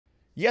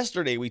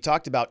Yesterday, we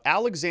talked about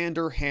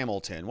Alexander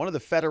Hamilton, one of the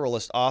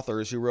Federalist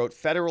authors who wrote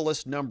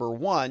Federalist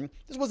 #1.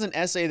 This was an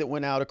essay that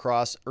went out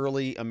across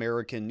early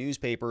American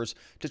newspapers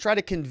to try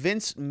to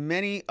convince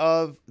many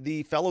of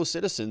the fellow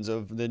citizens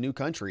of the new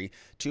country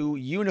to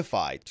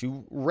unify,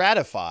 to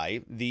ratify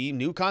the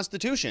new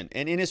Constitution.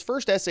 And in his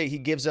first essay, he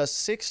gives us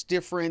 6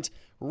 different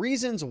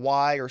reasons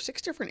why, or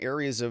 6 different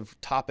areas of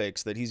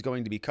topics that he's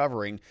going to be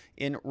covering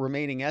in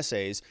remaining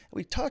essays.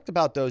 We talked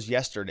about those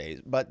yesterday,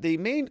 but the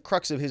main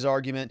crux of his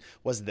argument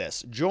was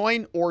this: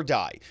 join or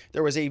die.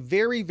 There was a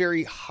very,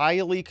 very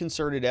highly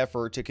concerted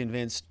effort to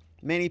convince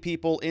many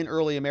people in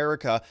early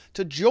America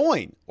to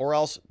join, or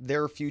else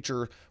their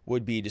future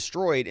would be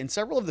destroyed. And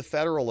several of the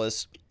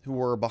Federalists who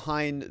were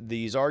behind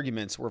these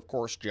arguments were, of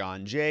course,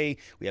 John Jay.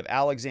 We have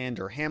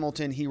Alexander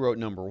Hamilton. He wrote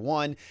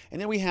 #1. And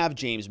then we have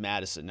James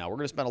Madison. Now, we're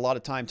going to spend a lot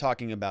of time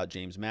talking about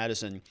James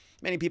Madison.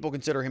 Many people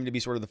consider him to be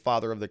sort of the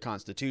father of the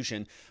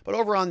Constitution. But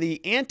over on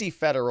the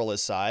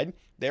Anti-Federalist side,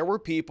 there were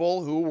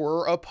people who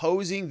were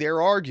opposing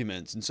their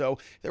arguments. And so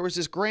there was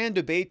this grand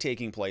debate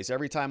taking place.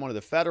 Every time one of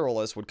the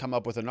Federalists would come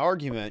up with an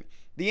argument,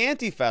 the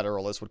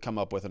Anti-Federalists would come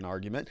up with an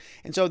argument.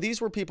 And so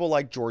these were people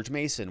like George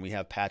Mason. We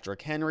have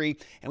Patrick Henry,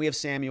 and we have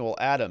Samuel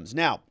Adams.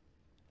 Now,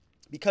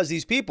 because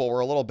these people were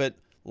a little bit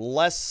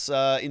less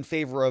in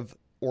favor of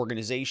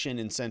organization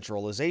and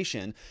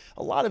centralization,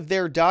 a lot of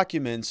their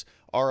documents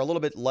are a little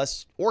bit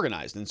less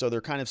organized, and so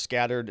they're kind of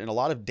scattered, and a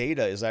lot of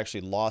data is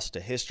actually lost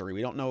to history.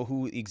 We don't know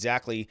who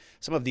exactly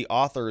some of the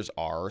authors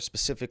are,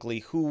 specifically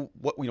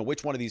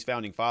which one of these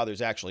founding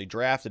fathers actually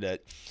drafted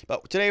it.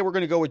 But today we're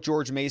going to go with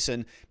George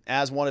Mason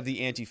as one of the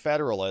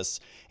Anti-Federalists.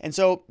 And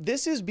so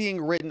this is being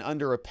written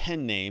under a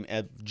pen name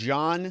of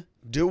John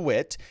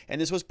Dewitt,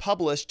 and this was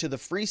published to the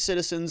free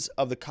citizens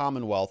of the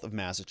Commonwealth of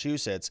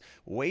Massachusetts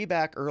way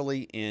back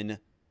early in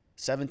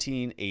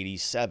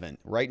 1787,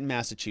 right in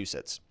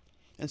Massachusetts.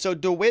 And so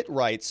DeWitt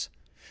writes,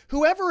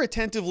 "Whoever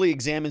attentively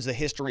examines the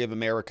history of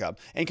America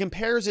and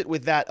compares it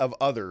with that of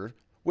other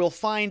will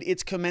find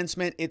its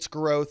commencement, its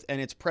growth,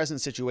 and its present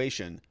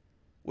situation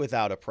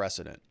without a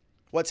precedent."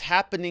 What's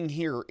happening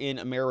here in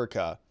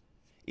America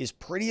is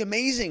pretty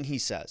amazing, he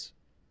says.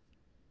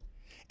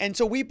 And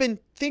so we've been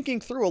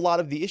thinking through a lot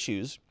of the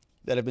issues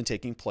that have been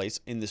taking place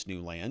in this new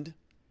land.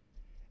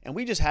 And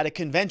we just had a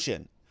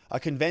convention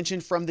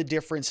from the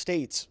different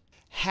states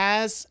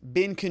has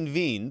been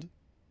convened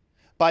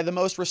by the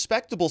most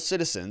respectable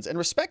citizens, and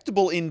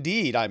respectable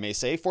indeed, I may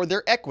say, for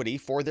their equity,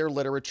 for their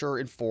literature,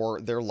 and for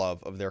their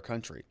love of their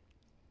country.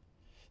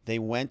 They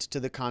went to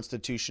the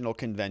Constitutional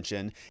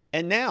Convention,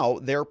 and now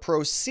their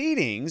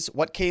proceedings,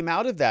 what came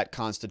out of that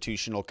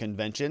Constitutional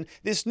Convention,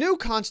 this new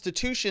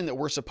Constitution that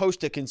we're supposed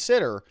to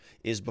consider,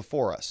 is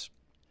before us.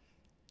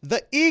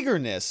 The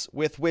eagerness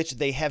with which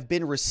they have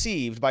been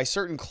received by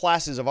certain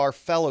classes of our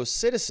fellow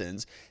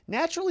citizens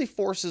naturally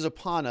forces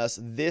upon us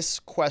this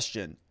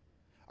question: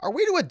 are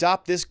we to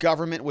adopt this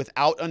government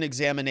without an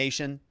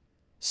examination?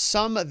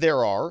 Some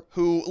there are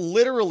who,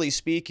 literally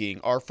speaking,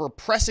 are for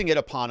pressing it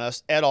upon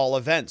us at all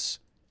events.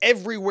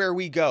 Everywhere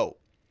we go,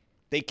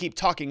 they keep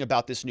talking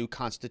about this new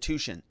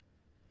Constitution.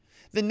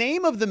 The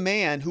name of the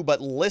man who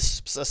but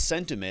lisps a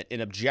sentiment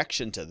in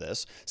objection to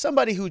this,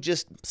 somebody who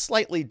just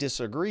slightly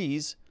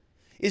disagrees,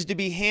 is to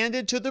be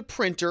handed to the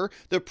printer.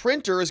 The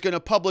printer is going to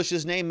publish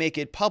his name, make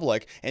it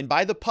public, and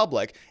by the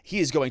public, he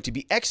is going to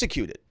be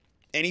executed.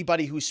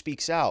 Anybody who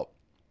speaks out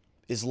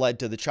is led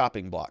to the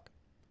chopping block.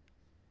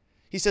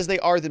 He says they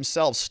are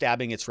themselves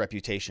stabbing its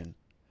reputation.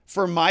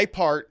 For my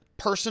part,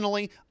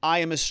 personally, I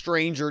am a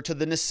stranger to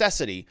the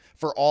necessity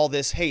for all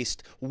this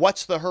haste.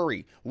 What's the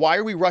hurry? Why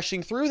are we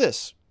rushing through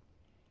this?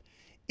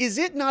 Is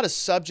it not a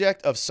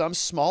subject of some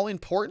small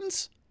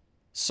importance?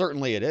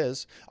 Certainly it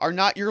is. Are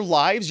not your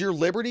lives, your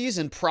liberties,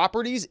 and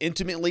properties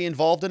intimately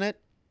involved in it?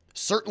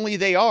 Certainly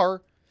they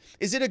are.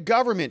 Is it a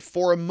government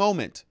for a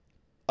moment,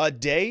 a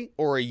day,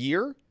 or a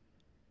year?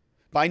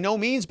 By no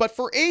means, but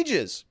for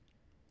ages.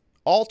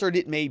 Altered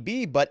it may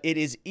be, but it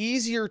is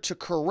easier to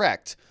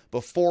correct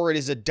before it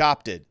is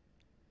adopted.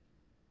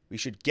 We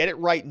should get it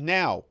right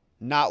now,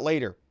 not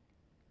later.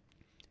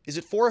 Is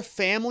it for a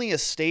family, a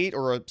state,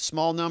 or a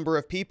small number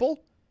of people?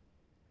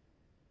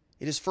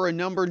 It is for a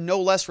number no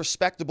less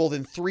respectable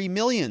than 3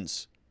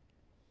 millions.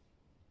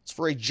 It's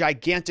for a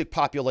gigantic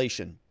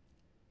population.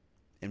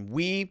 And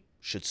we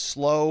should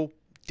slow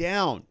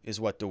down, is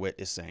what DeWitt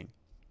is saying.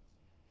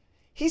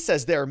 He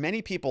says there are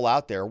many people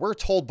out there, we're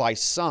told by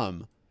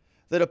some,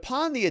 that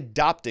upon the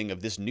adopting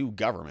of this new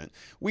government,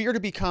 we are to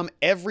become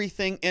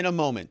everything in a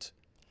moment.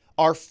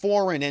 Our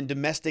foreign and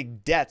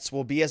domestic debts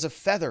will be as a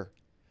feather.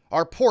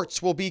 Our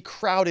ports will be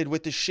crowded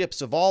with the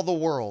ships of all the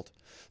world,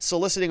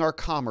 soliciting our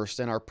commerce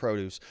and our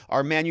produce.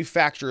 Our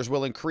manufactures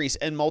will increase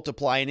and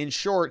multiply, and in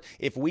short,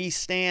 if we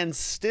stand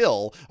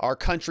still, our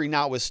country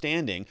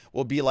notwithstanding,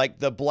 will be like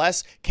the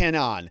blessed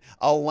Canaan,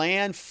 a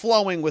land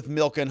flowing with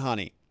milk and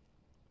honey.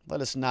 Let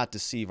us not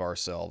deceive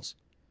ourselves.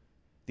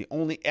 The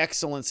only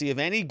excellency of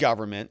any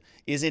government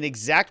is in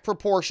exact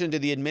proportion to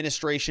the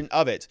administration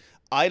of it.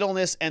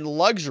 Idleness and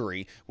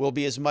luxury will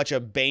be as much a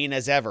bane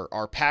as ever.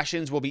 Our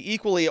passions will be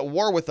equally at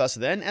war with us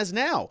then as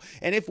now.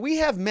 And if we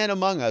have men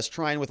among us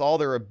trying with all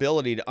their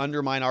ability to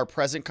undermine our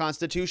present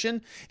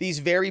constitution, these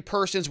very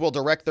persons will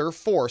direct their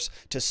force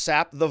to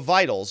sap the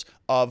vitals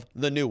of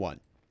the new one.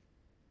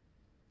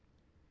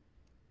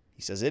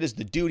 He says it is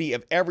the duty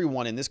of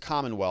everyone in this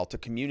commonwealth to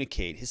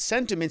communicate his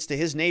sentiments to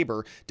his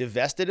neighbor,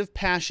 divested of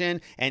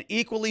passion and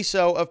equally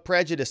so of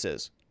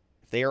prejudices.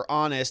 If they are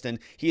honest and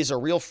he is a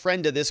real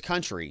friend to this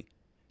country,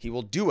 he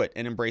will do it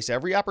and embrace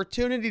every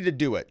opportunity to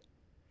do it.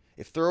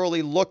 If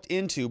thoroughly looked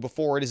into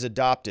before it is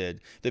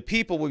adopted, the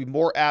people will be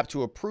more apt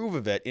to approve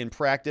of it in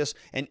practice,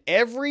 and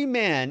every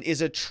man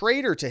is a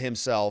traitor to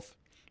himself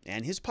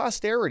and his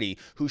posterity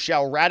who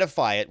shall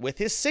ratify it with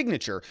his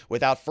signature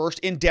without first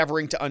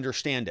endeavoring to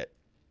understand it.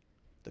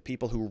 The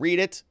people who read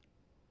it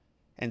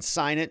and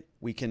sign it,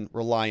 we can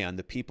rely on.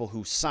 The people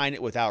who sign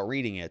it without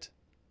reading it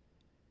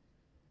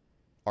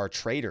are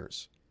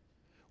traitors.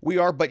 We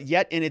are but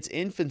yet in its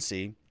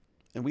infancy,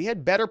 and we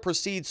had better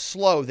proceed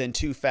slow than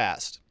too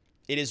fast.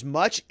 It is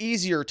much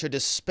easier to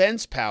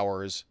dispense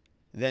powers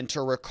than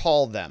to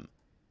recall them.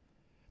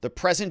 The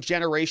present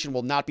generation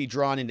will not be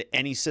drawn into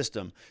any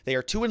system. They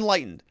are too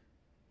enlightened.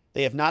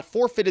 They have not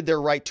forfeited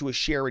their right to a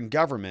share in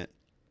government,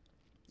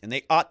 and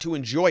they ought to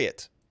enjoy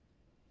it.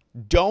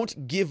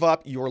 Don't give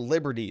up your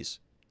liberties.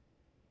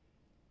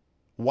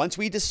 Once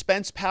we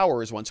dispense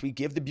powers, once we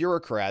give the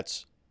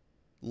bureaucrats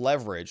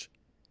leverage,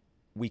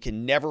 we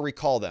can never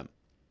recall them.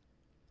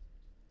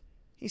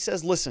 He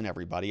says, listen,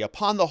 everybody,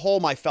 upon the whole,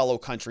 my fellow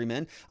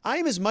countrymen, I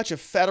am as much a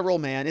federal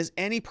man as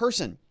any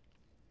person.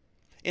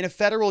 In a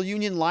federal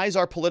union lies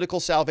our political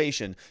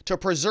salvation, to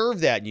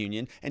preserve that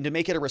union and to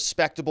make it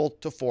respectable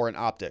to foreign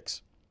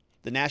optics.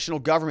 The national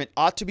government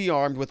ought to be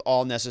armed with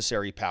all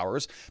necessary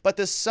powers, but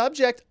the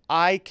subject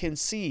I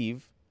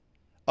conceive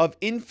of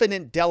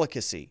infinite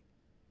delicacy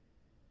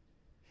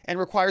and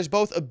requires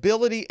both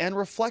ability and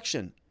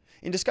reflection.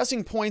 In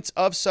discussing points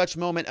of such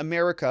moment,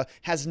 America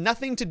has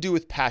nothing to do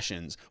with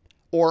passions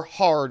or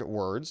hard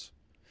words.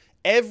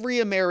 Every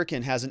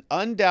American has an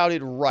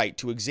undoubted right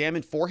to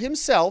examine for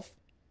himself.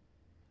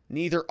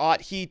 Neither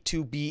ought he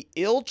to be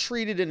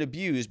ill-treated and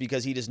abused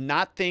because he does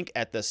not think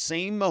at the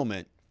same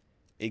moment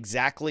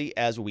exactly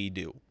as we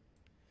do.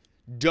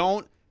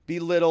 Don't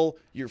belittle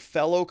your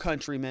fellow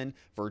countrymen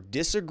for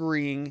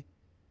disagreeing.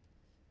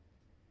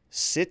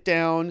 Sit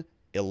down,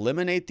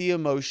 eliminate the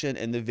emotion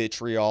and the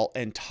vitriol,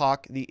 and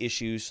talk the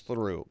issues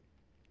through.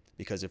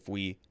 Because if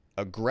we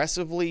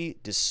aggressively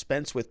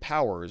dispense with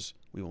powers,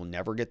 we will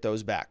never get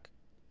those back.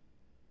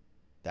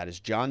 That is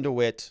John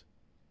Dewitt,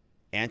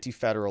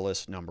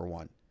 Anti-Federalist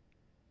 #1.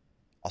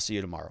 I'll see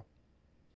you tomorrow.